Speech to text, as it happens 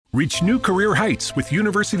Reach new career heights with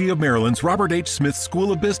University of Maryland's Robert H. Smith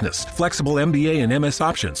School of Business. Flexible MBA and MS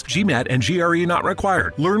options. GMAT and GRE not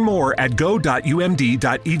required. Learn more at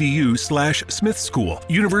go.umd.edu/Smith School.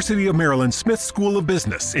 University of Maryland Smith School of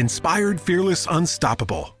Business. Inspired, fearless,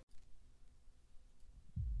 unstoppable.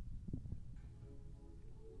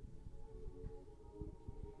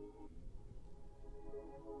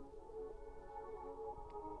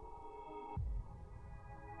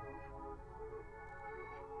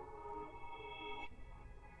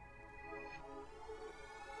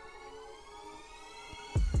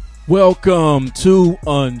 Welcome to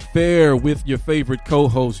Unfair with your favorite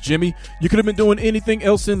co-host, Jimmy. You could have been doing anything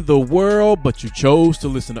else in the world, but you chose to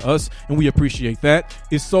listen to us, and we appreciate that.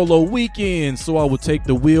 It's solo weekend, so I will take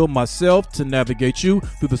the wheel myself to navigate you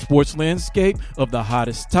through the sports landscape of the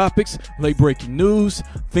hottest topics, late-breaking news,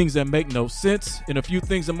 things that make no sense, and a few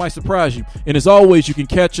things that might surprise you. And as always, you can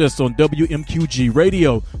catch us on WMQG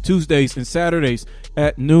Radio Tuesdays and Saturdays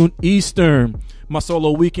at noon Eastern. My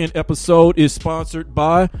solo weekend episode is sponsored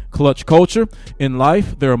by Clutch Culture. In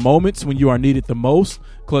life, there are moments when you are needed the most.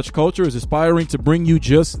 Clutch Culture is aspiring to bring you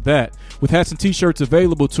just that. With hats and t-shirts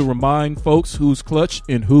available to remind folks who's clutch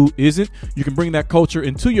and who isn't, you can bring that culture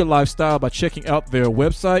into your lifestyle by checking out their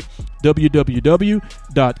website,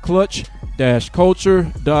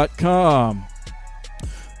 www.clutch-culture.com.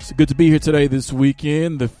 It's good to be here today this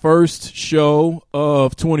weekend, the first show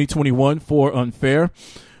of 2021 for Unfair.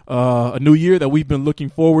 A new year that we've been looking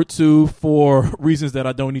forward to for reasons that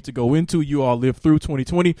I don't need to go into. You all lived through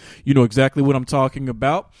 2020. You know exactly what I'm talking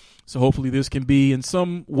about. So hopefully this can be in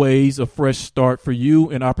some ways a fresh start for you,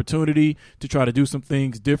 an opportunity to try to do some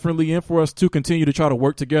things differently and for us to continue to try to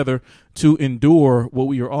work together to endure what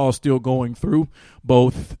we are all still going through,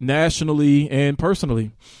 both nationally and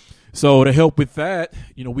personally. So to help with that,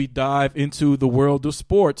 we dive into the world of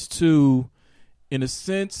sports to, in a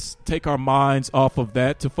sense, take our minds off of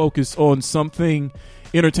that to focus on something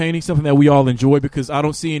entertaining, something that we all enjoy, because I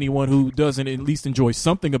don't see anyone who doesn't at least enjoy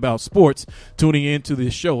something about sports tuning into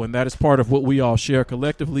this show, and that is part of what we all share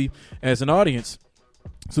collectively as an audience.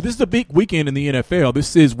 So this is a big weekend in the NFL.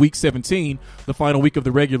 This is Week 17, the final week of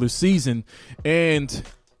the regular season, and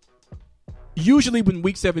usually when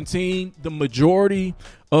Week 17, the majority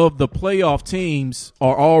of the playoff teams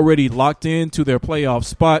are already locked into their playoff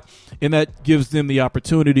spot, and that gives them the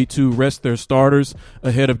opportunity to rest their starters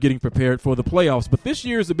ahead of getting prepared for the playoffs. But this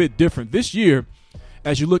year is a bit different. This year,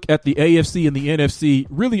 as you look at the AFC and the NFC,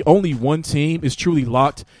 really only one team is truly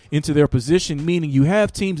locked into their position, meaning you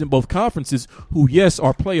have teams in both conferences who, yes,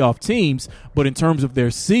 are playoff teams, but in terms of their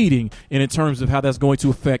seeding and in terms of how that's going to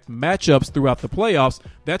affect matchups throughout the playoffs,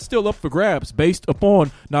 that's still up for grabs based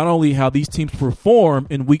upon not only how these teams perform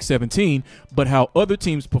in Week 17, but how other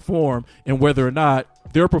teams perform and whether or not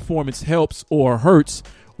their performance helps or hurts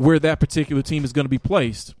where that particular team is going to be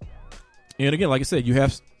placed. And again, like I said, you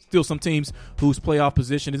have still some teams whose playoff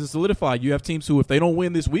position isn't solidified. You have teams who, if they don't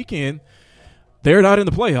win this weekend, they're not in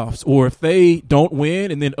the playoffs. Or if they don't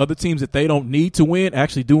win and then other teams that they don't need to win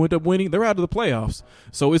actually do end up winning, they're out of the playoffs.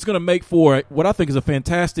 So it's going to make for what I think is a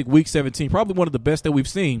fantastic Week 17, probably one of the best that we've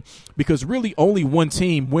seen, because really only one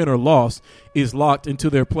team, win or loss, is locked into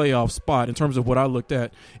their playoff spot in terms of what I looked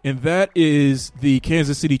at. And that is the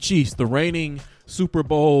Kansas City Chiefs, the reigning Super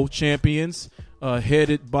Bowl champions,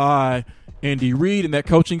 headed by Andy Reid and that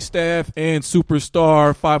coaching staff and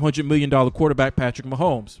superstar $500 million quarterback Patrick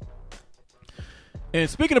Mahomes. And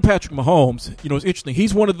speaking of Patrick Mahomes, it's interesting.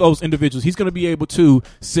 He's one of those individuals. He's going to be able to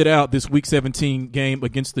sit out this Week 17 game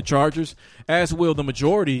against the Chargers, as will the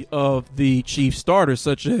majority of the Chiefs starters,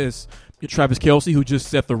 such as Travis Kelce, who just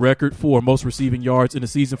set the record for most receiving yards in the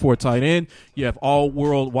season for a tight end. You have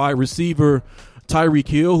all-world wide receiver Tyreek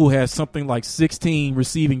Hill, who has something like 16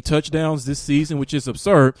 receiving touchdowns this season, which is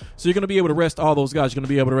absurd. So you're going to be able to rest all those guys. You're going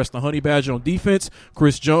to be able to rest the Honey Badger on defense,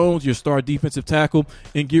 Chris Jones, your star defensive tackle,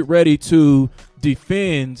 and get ready to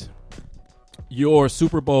defend your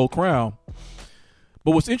Super Bowl crown.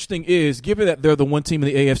 But what's interesting is, given that they're the one team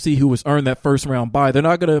in the AFC who has earned that first round bye, they're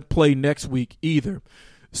not going to play next week either.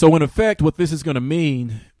 So in effect, what this is going to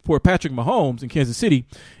mean for Patrick Mahomes in Kansas City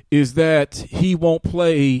is that he won't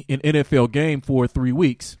play an NFL game for 3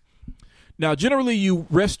 weeks. Now, generally, you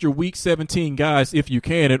rest your Week 17 guys if you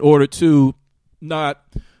can in order to not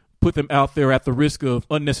put them out there at the risk of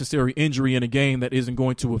unnecessary injury in a game that isn't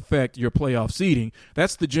going to affect your playoff seeding.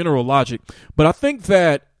 That's the general logic. But I think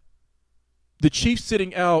that the Chiefs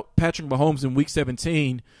sitting out Patrick Mahomes in Week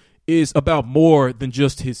 17 is about more than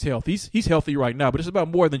just his health. He's healthy right now, but it's about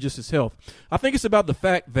more than just his health. I think it's about the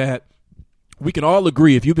fact that we can all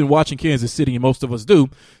agree, if you've been watching Kansas City, and most of us do,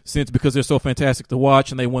 because they're so fantastic to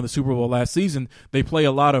watch and they won the Super Bowl last season, they play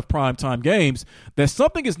a lot of primetime games, that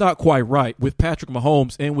something is not quite right with Patrick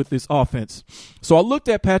Mahomes and with this offense. So I looked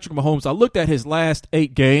at Patrick Mahomes. I looked at his last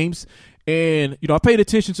 8 games, and, I paid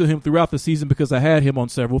attention to him throughout the season because I had him on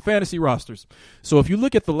several fantasy rosters. So if you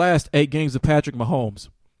look at the last 8 games of Patrick Mahomes,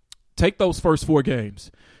 take those first 4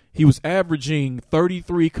 games, he was averaging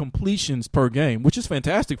 33 completions per game, which is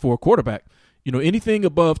fantastic for a quarterback. Anything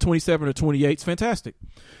above 27 or 28 is fantastic.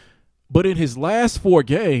 But in his last 4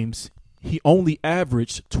 games, he only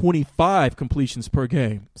averaged 25 completions per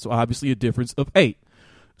game. So obviously a difference of 8.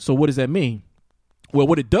 So what does that mean? Well,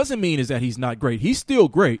 what it doesn't mean is that he's not great. He's still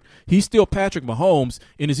great. He's still Patrick Mahomes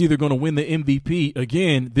and is either going to win the MVP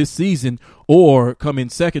again this season or come in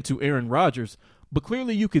second to Aaron Rodgers. But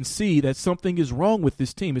clearly you can see that something is wrong with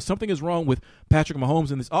this team. Something is wrong with Patrick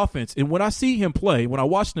Mahomes and this offense. And when I see him play, when I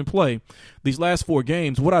watched him play these last 4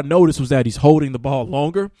 games, what I noticed was that he's holding the ball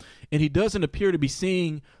longer, and he doesn't appear to be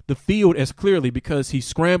seeing the field as clearly because he's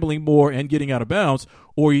scrambling more and getting out of bounds,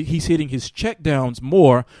 or he's hitting his checkdowns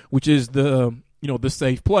more, which is the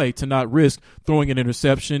safe play to not risk throwing an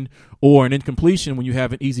interception or an incompletion when you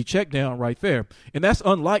have an easy check down right there. And that's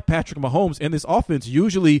unlike Patrick Mahomes and this offense.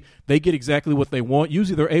 Usually they get exactly what they want.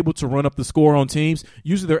 Usually they're able to run up the score on teams.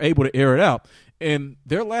 Usually they're able to air it out. And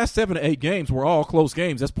their last 7 to 8 games were all close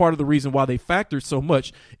games. That's part of the reason why they factored so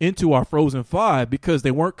much into our Frozen 5, because they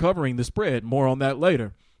weren't covering the spread. More on that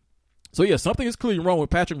later. So, yeah, something is clearly wrong with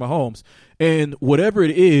Patrick Mahomes. And whatever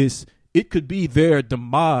it is, it could be their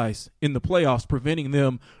demise in the playoffs, preventing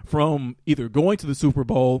them from either going to the Super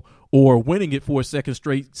Bowl or winning it for a second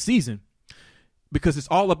straight season. Because it's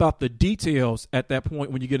all about the details at that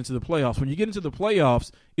point when you get into the playoffs. When you get into the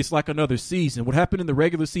playoffs, it's like another season. What happened in the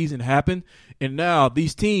regular season happened, and now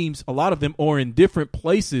these teams, a lot of them are in different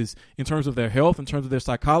places in terms of their health, in terms of their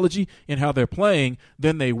psychology, and how they're playing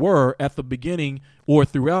than they were at the beginning or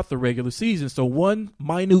throughout the regular season. So one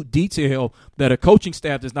minute detail that a coaching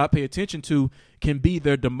staff does not pay attention to can be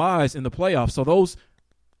their demise in the playoffs. So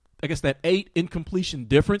that 8 incompletion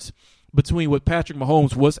difference between what Patrick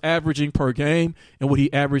Mahomes was averaging per game and what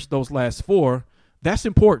he averaged those last 4, that's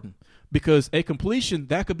important, because a completion,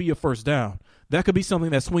 that could be a first down. That could be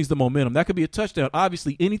something that swings the momentum. That could be a touchdown.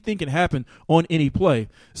 Obviously, anything can happen on any play.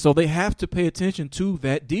 So they have to pay attention to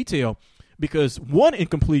that detail, because one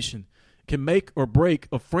incompletion can make or break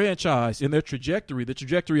a franchise in their trajectory, the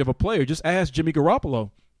trajectory of a player. Just ask Jimmy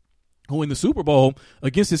Garoppolo, who in the Super Bowl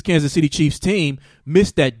against his Kansas City Chiefs team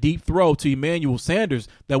missed that deep throw to Emmanuel Sanders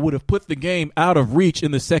that would have put the game out of reach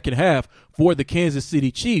in the second half for the Kansas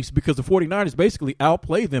City Chiefs, because the 49ers basically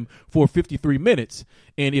outplayed them for 53 minutes.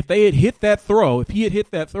 And if he had hit that throw,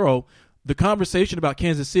 the conversation about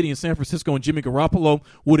Kansas City and San Francisco and Jimmy Garoppolo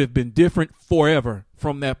would have been different forever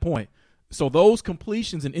from that point. So those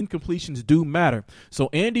completions and incompletions do matter. So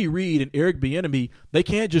Andy Reid and Eric Bieniemy, they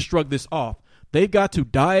can't just shrug this off. They've got to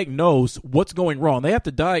diagnose what's going wrong. They have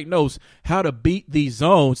to diagnose how to beat these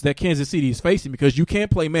zones that Kansas City is facing, because you can't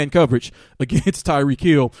play man coverage against Tyreek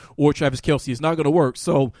Hill or Travis Kelce. It's not going to work.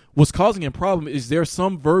 So what's causing him problem is there's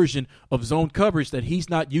some version of zone coverage that he's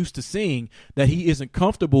not used to seeing, that he isn't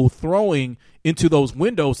comfortable throwing into those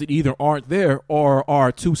windows that either aren't there or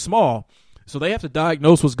are too small. So they have to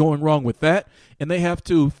diagnose what's going wrong with that, and they have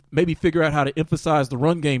to maybe figure out how to emphasize the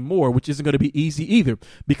run game more, which isn't going to be easy either,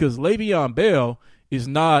 because Le'Veon Bell is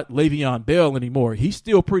not Le'Veon Bell anymore. He's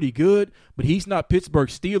still pretty good, but he's not Pittsburgh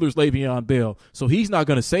Steelers Le'Veon Bell, so he's not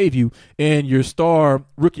going to save you. And your star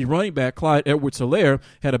rookie running back, Clyde Edwards-Helaire,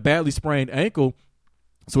 had a badly sprained ankle,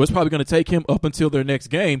 so it's probably going to take him up until their next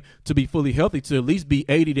game to be fully healthy, to at least be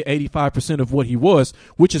 80 to 85% of what he was,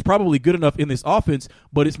 which is probably good enough in this offense,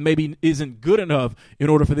 but it's maybe isn't good enough in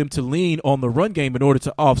order for them to lean on the run game in order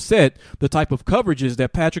to offset the type of coverages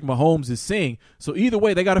that Patrick Mahomes is seeing. So either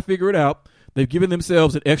way, they got to figure it out. They've given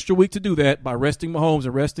themselves an extra week to do that by resting Mahomes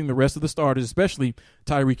and resting the rest of the starters, especially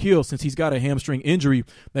Tyreek Hill, since he's got a hamstring injury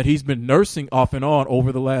that he's been nursing off and on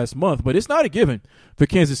over the last month. But it's not a given for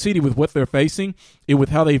Kansas City with what they're facing and with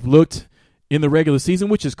how they've looked in the regular season,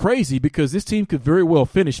 which is crazy because this team could very well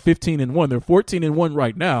finish 15-1. They're 14-1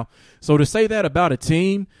 right now. So to say that about a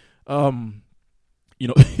team,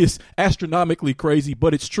 it's astronomically crazy,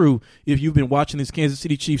 but it's true if you've been watching this Kansas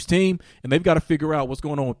City Chiefs team, and they've got to figure out what's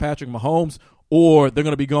going on with Patrick Mahomes, or they're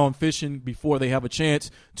going to be gone fishing before they have a chance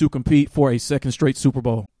to compete for a second straight Super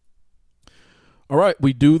Bowl. All right,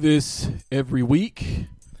 we do this every week.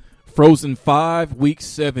 Frozen 5, Week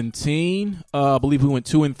 17. I believe we went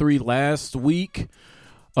 2-3 last week.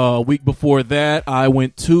 Week before that, I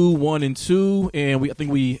went 2-1-2, and I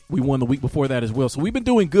think we won the week before that as well. So we've been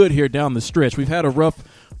doing good here down the stretch. We've had a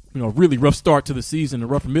really rough start to the season, a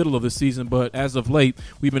rough middle of the season, but as of late,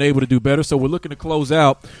 we've been able to do better. So we're looking to close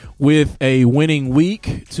out with a winning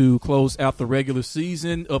week to close out the regular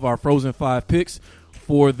season of our Frozen 5 picks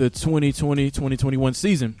for the 2020-2021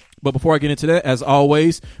 season. But before I get into that, as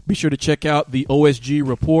always, be sure to check out the OSG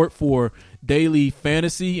report for daily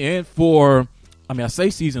fantasy and for, I say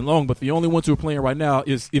season long, but the only ones who are playing right now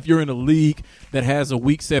is if you're in a league that has a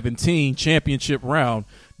Week 17 championship round,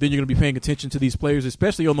 then you're going to be paying attention to these players,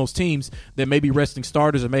 especially on those teams that may be resting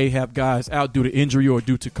starters or may have guys out due to injury or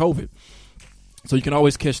due to COVID. So you can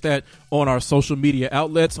always catch that on our social media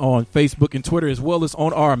outlets, on Facebook and Twitter, as well as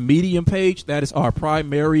on our Medium page. That is our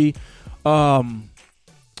primary,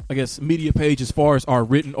 media page as far as our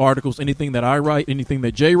written articles, anything that I write, anything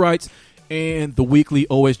that Jay writes, and the weekly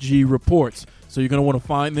OSG reports. So you're going to want to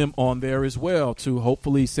find them on there as well to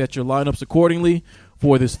hopefully set your lineups accordingly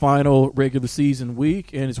for this final regular season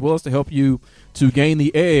week, and as well as to help you to gain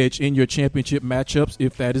the edge in your championship matchups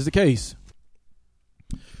if that is the case.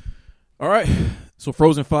 All right, so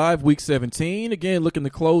Frozen 5, Week 17. Again, looking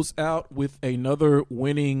to close out with another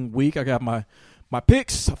winning week. I got my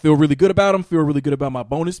picks. I feel really good about them. Feel really good about my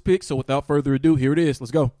bonus picks. So without further ado, here it is.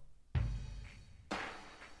 Let's go.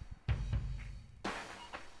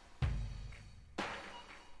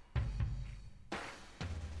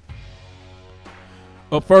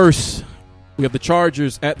 Up first, we have the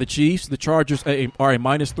Chargers at the Chiefs. The Chargers are a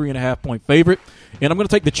minus 3.5 point favorite, and I'm going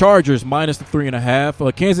to take the Chargers minus the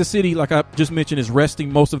 3.5. Kansas City, like I just mentioned, is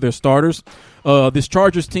resting most of their starters. This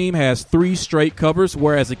Chargers team has 3 straight covers,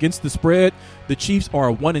 whereas against the spread, the Chiefs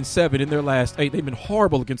are 1-7 in their last 8. They've been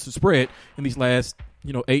horrible against the spread in these last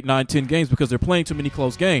 8, 9, 10 games because they're playing too many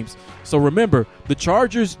close games. So remember, the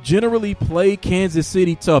Chargers generally play Kansas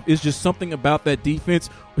City tough. It's just something about that defense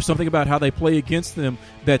or something about how they play against them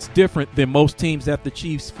that's different than most teams that the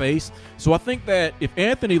Chiefs face. So I think that if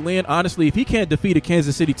Anthony Lynn, honestly, if he can't defeat a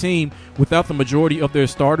Kansas City team without the majority of their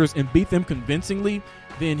starters and beat them convincingly,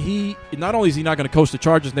 then he not only is he not going to coach the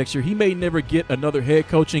Chargers next year, he may never get another head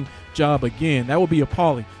coaching job again. That would be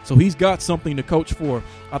appalling. So he's got something to coach for.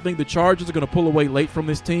 I think the Chargers are going to pull away late from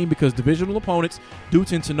this team because divisional opponents do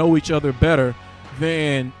tend to know each other better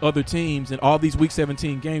than other teams, and all these Week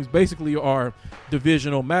 17 games basically are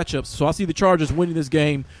divisional matchups. So I see the Chargers winning this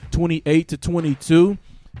game 28-22,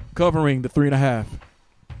 covering the 3.5.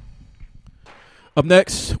 Up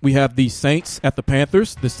next, we have the Saints at the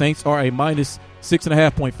Panthers. The Saints are a minus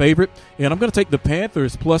 6.5 point favorite, and I'm going to take the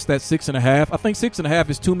Panthers plus that 6.5. I think 6.5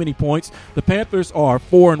 is too many points. The Panthers are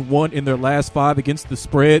 4-1 in their last 5 against the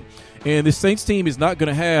spread, and the Saints team is not going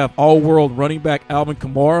to have all-world running back Alvin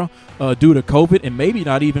Kamara due to COVID, and maybe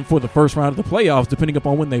not even for the first round of the playoffs, depending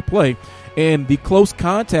upon when they play. And the close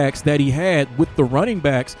contacts that he had with the running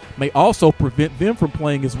backs may also prevent them from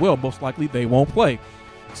playing as well. Most likely they won't play.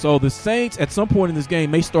 So the Saints, at some point in this game,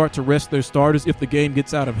 may start to rest their starters if the game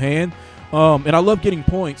gets out of hand. And I love getting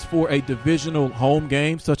points for a divisional home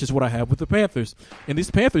game, such as what I have with the Panthers. And this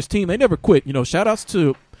Panthers team, they never quit. Shout-outs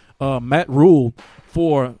to Matt Rule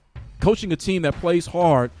for coaching a team that plays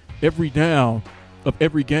hard every down of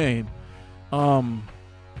every game. And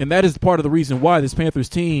that is part of the reason why this Panthers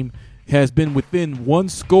team has been within one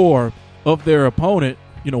score of their opponent,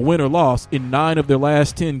 win or loss, in 9 of their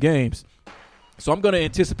last 10 games. So I'm going to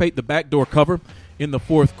anticipate the backdoor cover in the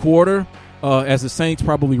fourth quarter as the Saints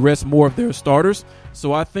probably rest more of their starters.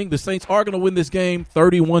 So I think the Saints are going to win this game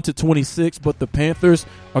 31-26, but the Panthers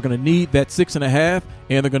are going to need that 6.5,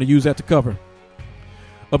 and they're going to use that to cover.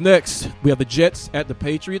 Up next, we have the Jets at the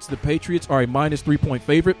Patriots. The Patriots are a minus 3 point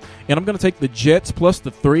favorite, and I'm going to take the Jets plus the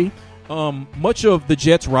 3. Much of the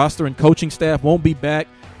Jets roster and coaching staff won't be back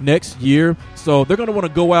next year, so they're going to want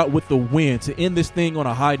to go out with the win to end this thing on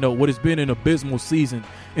a high note, what has been an abysmal season.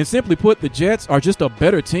 And simply put, the Jets are just a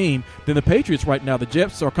better team than the Patriots right now. The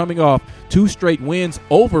Jets are coming off 2 straight wins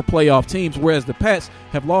over playoff teams, whereas the Pats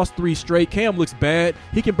have lost 3 straight. Cam looks bad.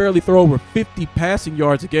 He can barely throw over 50 passing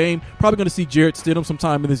yards a game. Probably going to see Jarrett Stidham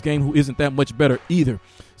sometime in this game, who isn't that much better either.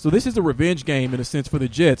 So this is a revenge game in a sense for the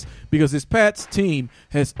Jets because this Pats team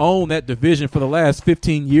has owned that division for the last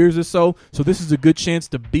 15 years or so. So this is a good chance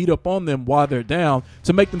to beat up on them while they're down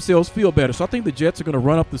to make themselves feel better. So I think the Jets are going to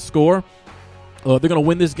run up the score. They're going to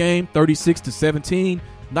win this game 36-17,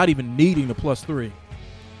 not even needing the plus 3.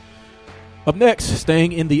 Up next,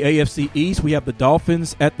 staying in the AFC East, we have the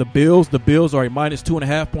Dolphins at the Bills. The Bills are a minus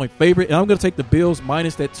 2.5 point favorite, and I'm going to take the Bills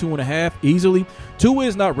minus that 2.5 easily. Tua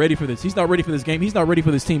is not ready for this. He's not ready for this game. He's not ready for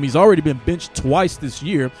this team. He's already been benched twice this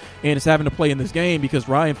year and is having to play in this game because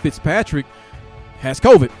Ryan Fitzpatrick has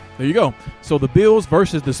COVID. There you go. So the Bills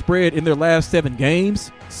versus the spread in their last 7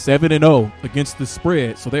 games, 7-0 against the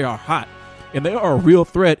spread. So they are hot. And they are a real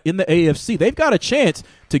threat in the AFC. They've got a chance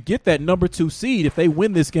to get that number 2 seed if they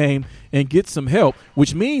win this game and get some help,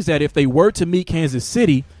 which means that if they were to meet Kansas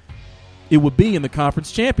City, it would be in the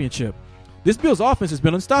conference championship. This Bills offense has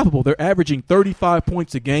been unstoppable. They're averaging 35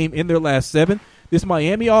 points a game in their last 7. This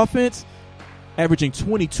Miami offense averaging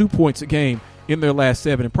 22 points a game in their last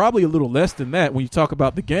 7, and probably a little less than that when you talk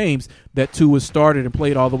about the games that Tua started and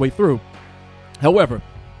played all the way through. However,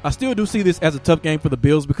 I still do see this as a tough game for the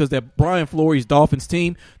Bills because that Brian Flores Dolphins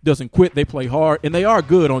team doesn't quit. They play hard, and they are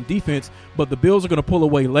good on defense, but the Bills are going to pull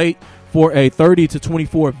away late for a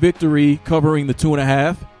 30-24 victory, covering the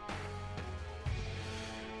 2.5.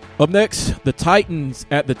 Up next, the Titans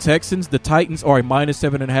at the Texans. The Titans are a minus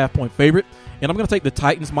 7.5 point favorite, and I'm going to take the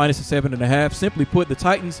Titans minus a 7.5. Simply put, the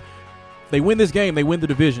Titans, they win this game, they win the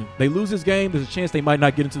division. They lose this game, there's a chance they might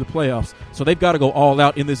not get into the playoffs. So they've got to go all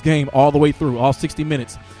out in this game all the way through, all 60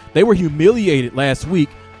 minutes. They were humiliated last week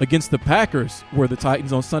against the Packers, were the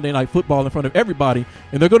Titans, on Sunday Night Football in front of everybody,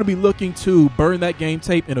 and they're going to be looking to burn that game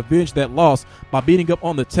tape and avenge that loss by beating up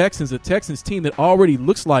on the Texans, a Texans team that already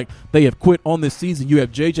looks like they have quit on this season. You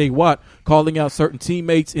have J.J. Watt calling out certain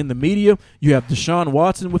teammates in the media. You have Deshaun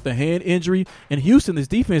Watson with a hand injury. And Houston, this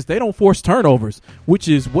defense, they don't force turnovers, which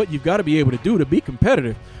is what you've got to be able to do to be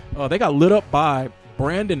competitive. They got lit up by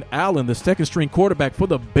Brandon Allen, the second-string quarterback for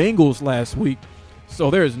the Bengals last week. So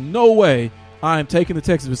there is no way I'm taking the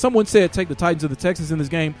Texans. If someone said take the Titans or the Texans in this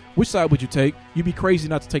game, which side would you take? You'd be crazy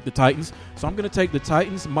not to take the Titans. So I'm going to take the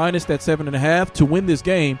Titans minus that 7.5 to win this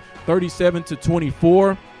game,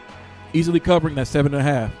 37-24, easily covering that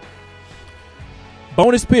 7.5.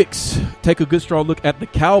 Bonus picks. Take a good strong look at the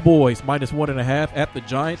Cowboys, minus 1.5 at the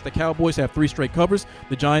Giants. The Cowboys have 3 straight covers.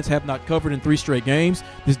 The Giants have not covered in 3 straight games.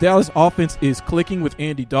 This Dallas offense is clicking with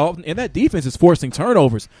Andy Dalton, and that defense is forcing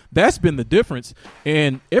turnovers. That's been the difference,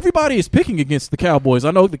 and everybody is picking against the Cowboys.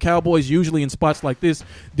 I know the Cowboys usually in spots like this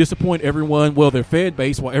disappoint everyone, well, their fan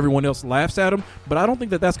base, while everyone else laughs at them, but I don't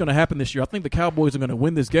think that that's going to happen this year. I think the Cowboys are going to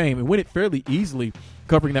win this game and win it fairly easily,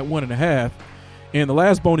 covering that 1.5. And the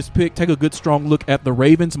last bonus pick, take a good strong look at the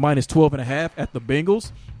Ravens, minus 12.5 at the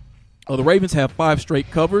Bengals. The Ravens have 5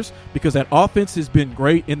 straight covers because that offense has been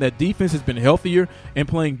great and that defense has been healthier and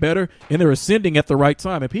playing better, and they're ascending at the right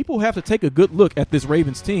time. And people have to take a good look at this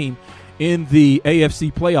Ravens team in the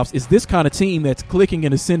AFC playoffs. Is this kind of team that's clicking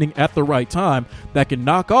and ascending at the right time that can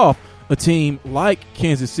knock off a team like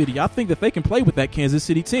Kansas City? I think that they can play with that Kansas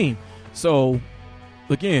City team. So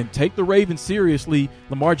again, take the Ravens seriously.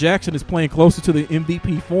 Lamar Jackson is playing closer to the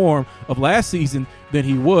MVP form of last season than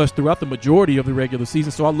he was throughout the majority of the regular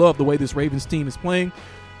season. So I love the way this Ravens team is playing.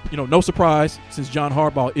 You know, no surprise since John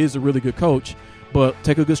Harbaugh is a really good coach. But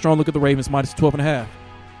take a good strong look at the Ravens, minus 12.5.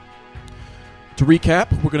 To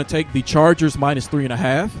recap, we're going to take the Chargers minus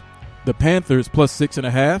 3.5, the Panthers plus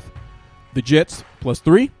 6.5, the Jets plus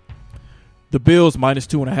 3, the Bills minus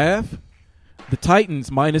 2.5, the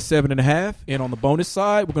Titans minus 7.5, and on the bonus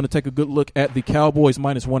side, we're going to take a good look at the Cowboys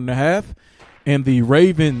minus 1.5 and the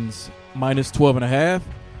Ravens minus 12.5,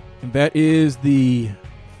 and that is the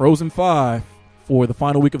Frozen 5 for the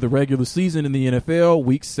final week of the regular season in the NFL,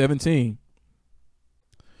 Week 17.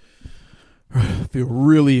 I feel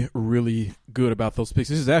really, really good about those picks.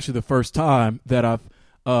 This is actually the first time that I've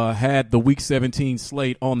had the Week 17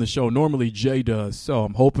 slate on the show. Normally, Jay does, so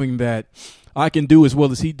I'm hoping that I can do as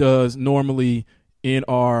well as he does normally in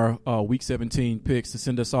our Week 17 picks to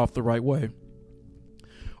send us off the right way.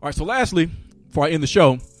 All right, so lastly, before I end the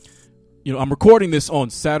show, you know, I'm recording this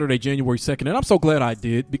on Saturday, January 2nd, and I'm so glad I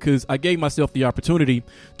did because I gave myself the opportunity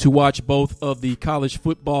to watch both of the college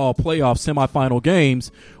football playoff semifinal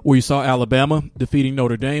games where you saw Alabama defeating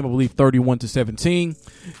Notre Dame, I believe 31-17,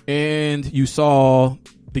 and you saw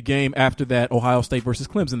the game after that, Ohio State versus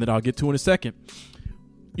Clemson, that I'll get to in a second.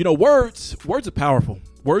 You know, words are powerful.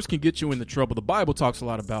 Words can get you into trouble. The Bible talks a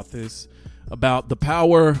lot about this, about the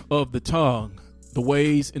power of the tongue, the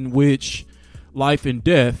ways in which life and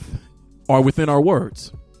death are within our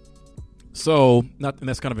words. So, and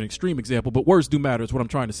that's kind of an extreme example, but words do matter is what I'm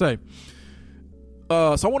trying to say.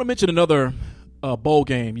 So I want to mention another bowl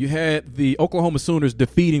game. You had the Oklahoma Sooners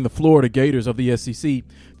defeating the Florida Gators of the SEC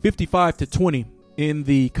 55-20 in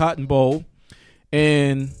the Cotton Bowl.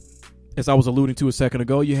 And as I was alluding to a second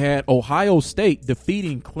ago, you had Ohio State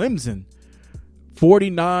defeating Clemson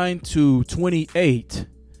 49-28.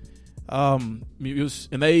 And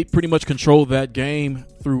they pretty much controlled that game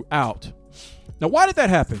throughout. Now, why did that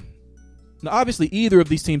happen? Now, obviously, either of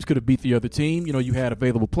these teams could have beat the other team. You had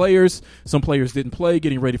available players. Some players didn't play,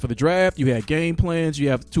 getting ready for the draft. You had game plans. You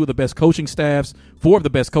have four of the best coaching staffs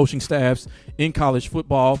in college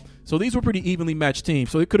football. So these were pretty evenly matched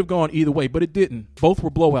teams. So it could have gone either way, but it didn't. Both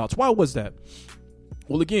were blowouts. Why was that?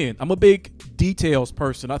 Well, again, I'm a big details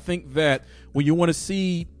person. I think that when you want to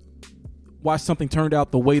see why something turned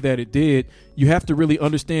out the way that it did, you have to really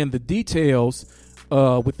understand the details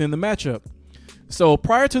within the matchup. So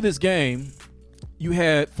prior to this game, you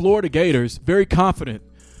had Florida Gators very confident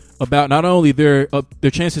about not only their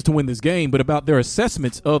chances to win this game, but about their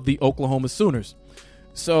assessments of the Oklahoma Sooners.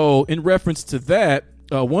 So in reference to that,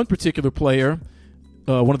 one particular player,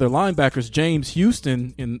 one of their linebackers, James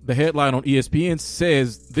Houston, in the headline on ESPN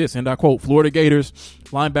says this, and I quote, "Florida Gators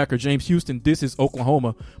linebacker James Houston disses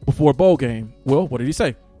Oklahoma before a bowl game." Well, what did he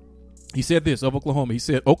say? He said this of Oklahoma. He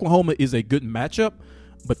said, "Oklahoma is a good matchup,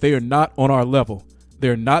 but they are not on our level.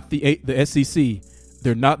 They're not the SEC.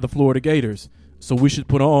 They're not the Florida Gators. So we should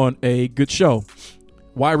put on a good show."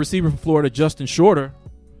 Wide receiver for Florida, Justin Shorter,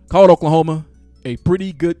 called Oklahoma a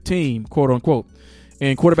pretty good team, quote unquote.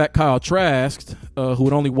 And quarterback Kyle Trask, who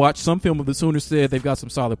had only watched some film of the Sooners, said they've got some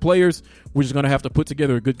solid players. We're just going to have to put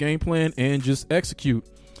together a good game plan and just execute,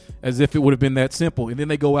 as if it would have been that simple. And then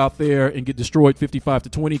they go out there and get destroyed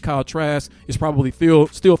 55-20. Kyle Trask is probably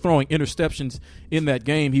still throwing interceptions in that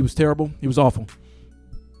game. He was terrible. He was awful.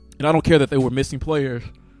 And I don't care that they were missing players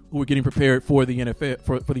who were getting prepared for the NFL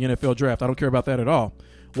for the NFL draft. I don't care about that at all.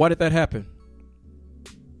 Why did that happen?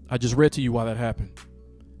 I just read to you why that happened.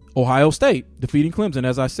 Ohio State defeating Clemson.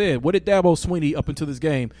 As I said, what did Dabo Swinney up until this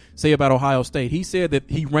game say about Ohio State? He said that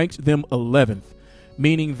he ranked them 11th,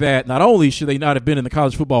 meaning that not only should they not have been in the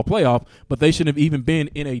college football playoff, but they shouldn't have even been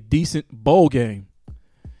in a decent bowl game.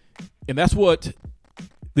 And that's what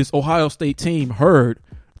this Ohio State team heard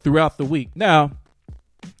throughout the week. Now,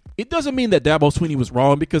 it doesn't mean that Dabo Swinney was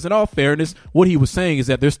wrong, because in all fairness, what he was saying is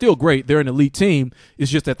that they're still great. They're an elite team.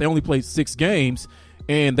 It's just that they only played 6 games,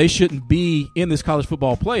 and they shouldn't be in this college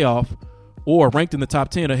football playoff or ranked in the top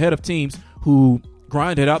 10 ahead of teams who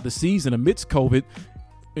grinded out the season amidst COVID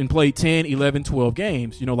and played 10, 11, 12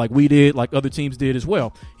 games, like we did, like other teams did as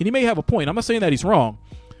well. And he may have a point. I'm not saying that he's wrong,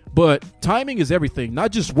 but timing is everything,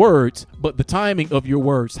 not just words, but the timing of your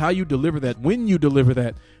words, how you deliver that, when you deliver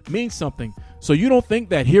that means something. So you don't think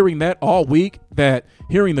that hearing that all week, that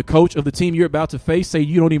hearing the coach of the team you're about to face say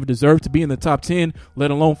you don't even deserve to be in the top 10,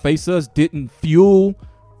 let alone face us, didn't fuel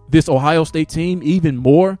this Ohio State team even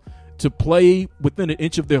more to play within an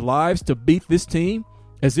inch of their lives to beat this team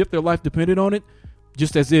as if their life depended on it,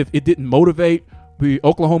 just as if it didn't motivate the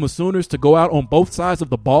Oklahoma Sooners to go out on both sides of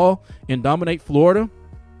the ball and dominate Florida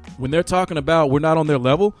when they're talking about we're not on their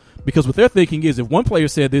level. Because what they're thinking is, if one player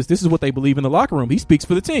said this is what they believe in the locker room. He speaks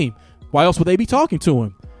for the team. Why else would they be talking to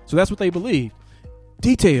him? So that's what they believe.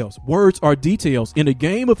 Details. Words are details. In a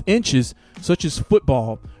game of inches, such as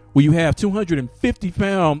football, where you have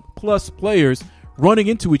 250-pound plus players running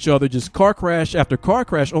into each other, just car crash after car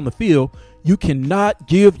crash on the field, you cannot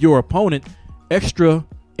give your opponent extra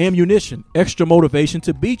ammunition, extra motivation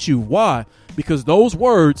to beat you. Why? Because those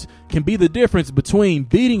words can be the difference between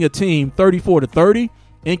beating a team 34-30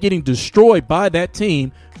 and getting destroyed by that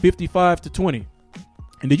team 55-20.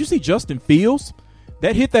 And did you see Justin Fields?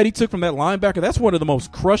 That hit that he took from that linebacker, that's one of the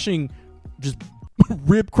most crushing, just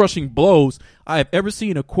rib-crushing blows I have ever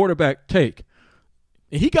seen a quarterback take.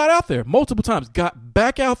 And he got out there multiple times, got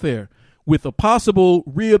back out there with a possible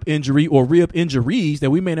rib injury or rib injuries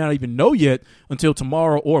that we may not even know yet until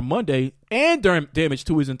tomorrow or Monday, and damage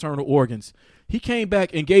to his internal organs. He came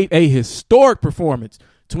back and gave a historic performance.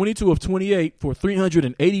 22 of 28 for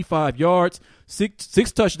 385 yards,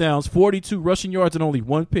 six touchdowns, 42 rushing yards, and only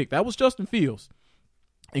 1 pick. That was Justin Fields.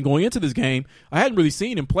 And going into this game, I hadn't really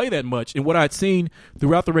seen him play that much. And what I'd seen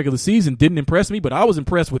throughout the regular season didn't impress me, but I was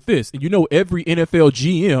impressed with this. And every NFL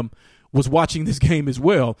GM was watching this game as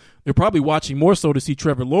well. They're probably watching more so to see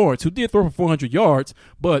Trevor Lawrence, who did throw for 400 yards,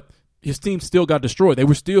 but his team still got destroyed. They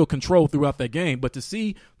were still controlled throughout that game. But to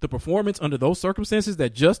see the performance under those circumstances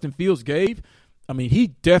that Justin Fields gave, I mean, he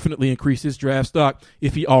definitely increased his draft stock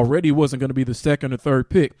if he already wasn't going to be the second or third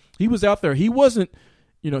pick. He was out there. He wasn't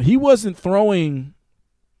throwing,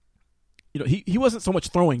 he wasn't so much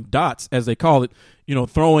throwing dots, as they call it,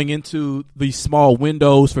 throwing into these small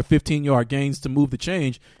windows for 15-yard gains to move the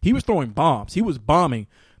change. He was throwing bombs. He was bombing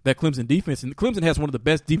that Clemson defense. And Clemson has one of the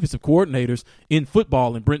best defensive coordinators in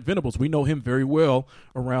football, in Brent Venables. We know him very well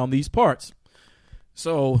around these parts.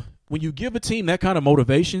 So when you give a team that kind of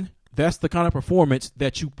motivation, that's the kind of performance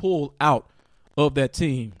that you pull out of that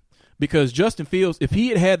team. because Justin Fields, if he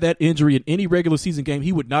had had that injury in any regular season game,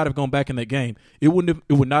 he would not have gone back in that game. It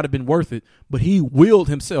would not have been worth it. But he willed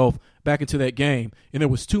himself back into that game, and there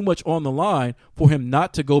was too much on the line for him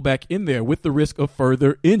not to go back in there with the risk of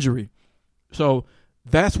further injury. So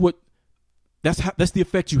that's the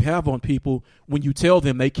effect you have on people when you tell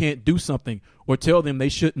them they can't do something or tell them they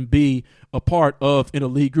shouldn't be a part of an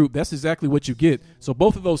elite group. That's exactly what you get. So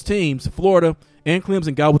both of those teams, Florida and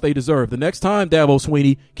Clemson, got what they deserve. The next time, Dabo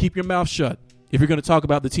Swinney, keep your mouth shut if you're going to talk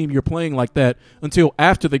about the team you're playing like that until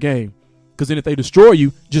after the game. Because then if they destroy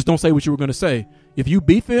you, just don't say what you were going to say. If you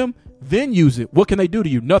beat them, then use it. What can they do to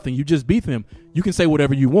you? Nothing. You just beat them. You can say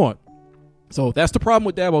whatever you want. So that's the problem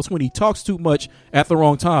with Dabo Swinney. He talks too much at the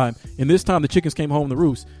wrong time. And this time the chickens came home to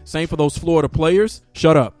roost. Same for those Florida players.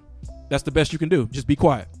 Shut up. That's the best you can do. Just be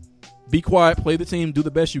quiet. Be quiet, play the team, do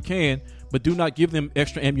the best you can, but do not give them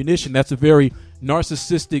extra ammunition. That's a very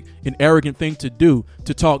narcissistic and arrogant thing to do,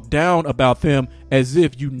 to talk down about them as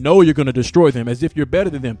if you know you're going to destroy them, as if you're better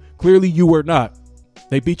than them. Clearly you were not.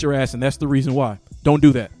 They beat your ass, and that's the reason why. Don't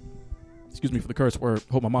do that. Excuse me for the curse word.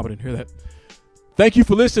 Hope my mama didn't hear that. Thank you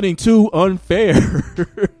for listening to Unfair.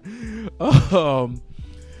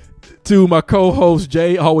 To my co-host,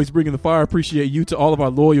 Jay, always bringing the fire. Appreciate you. To all of our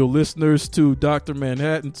loyal listeners, to Dr.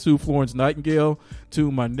 Manhattan, to Florence Nightingale,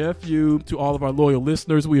 to my nephew, to all of our loyal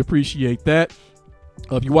listeners, we appreciate that.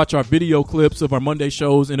 If you watch our video clips of our Monday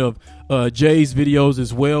shows and of Jay's videos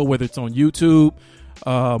as well, whether it's on YouTube,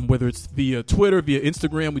 whether it's via Twitter, via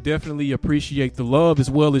Instagram, we definitely appreciate the love, as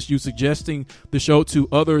well as you suggesting the show to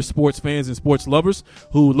other sports fans and sports lovers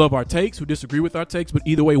who love our takes, who disagree with our takes, but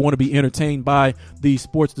either way want to be entertained by the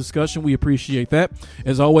sports discussion. We appreciate that.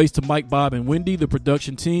 As always, to Mike, Bob, and Wendy, the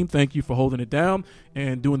production team, thank you for holding it down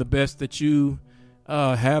and doing the best that you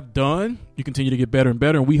have done. You continue to get better and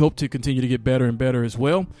better, and we hope to continue to get better and better as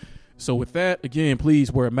well. So with that, again,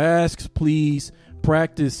 please wear masks. Please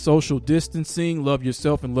practice social distancing. Love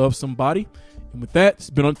yourself and love somebody. And with that, it's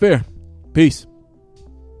been Unfair. Peace.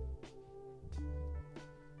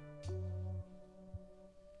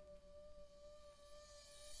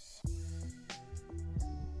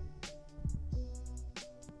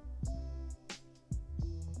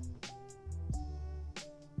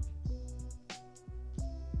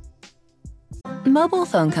 Mobile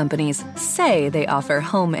phone companies say they offer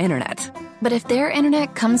home internet. But if their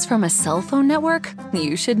internet comes from a cell phone network,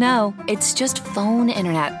 you should know. It's just phone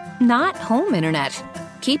internet, not home internet.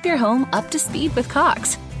 Keep your home up to speed with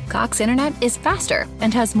Cox. Cox internet is faster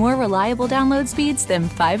and has more reliable download speeds than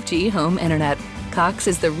 5G home internet. Cox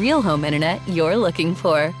is the real home internet you're looking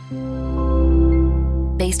for.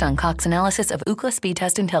 Based on Cox analysis of Ookla speed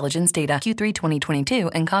test intelligence data Q3 2022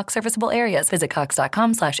 and Cox serviceable areas, visit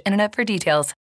cox.com/internet for details.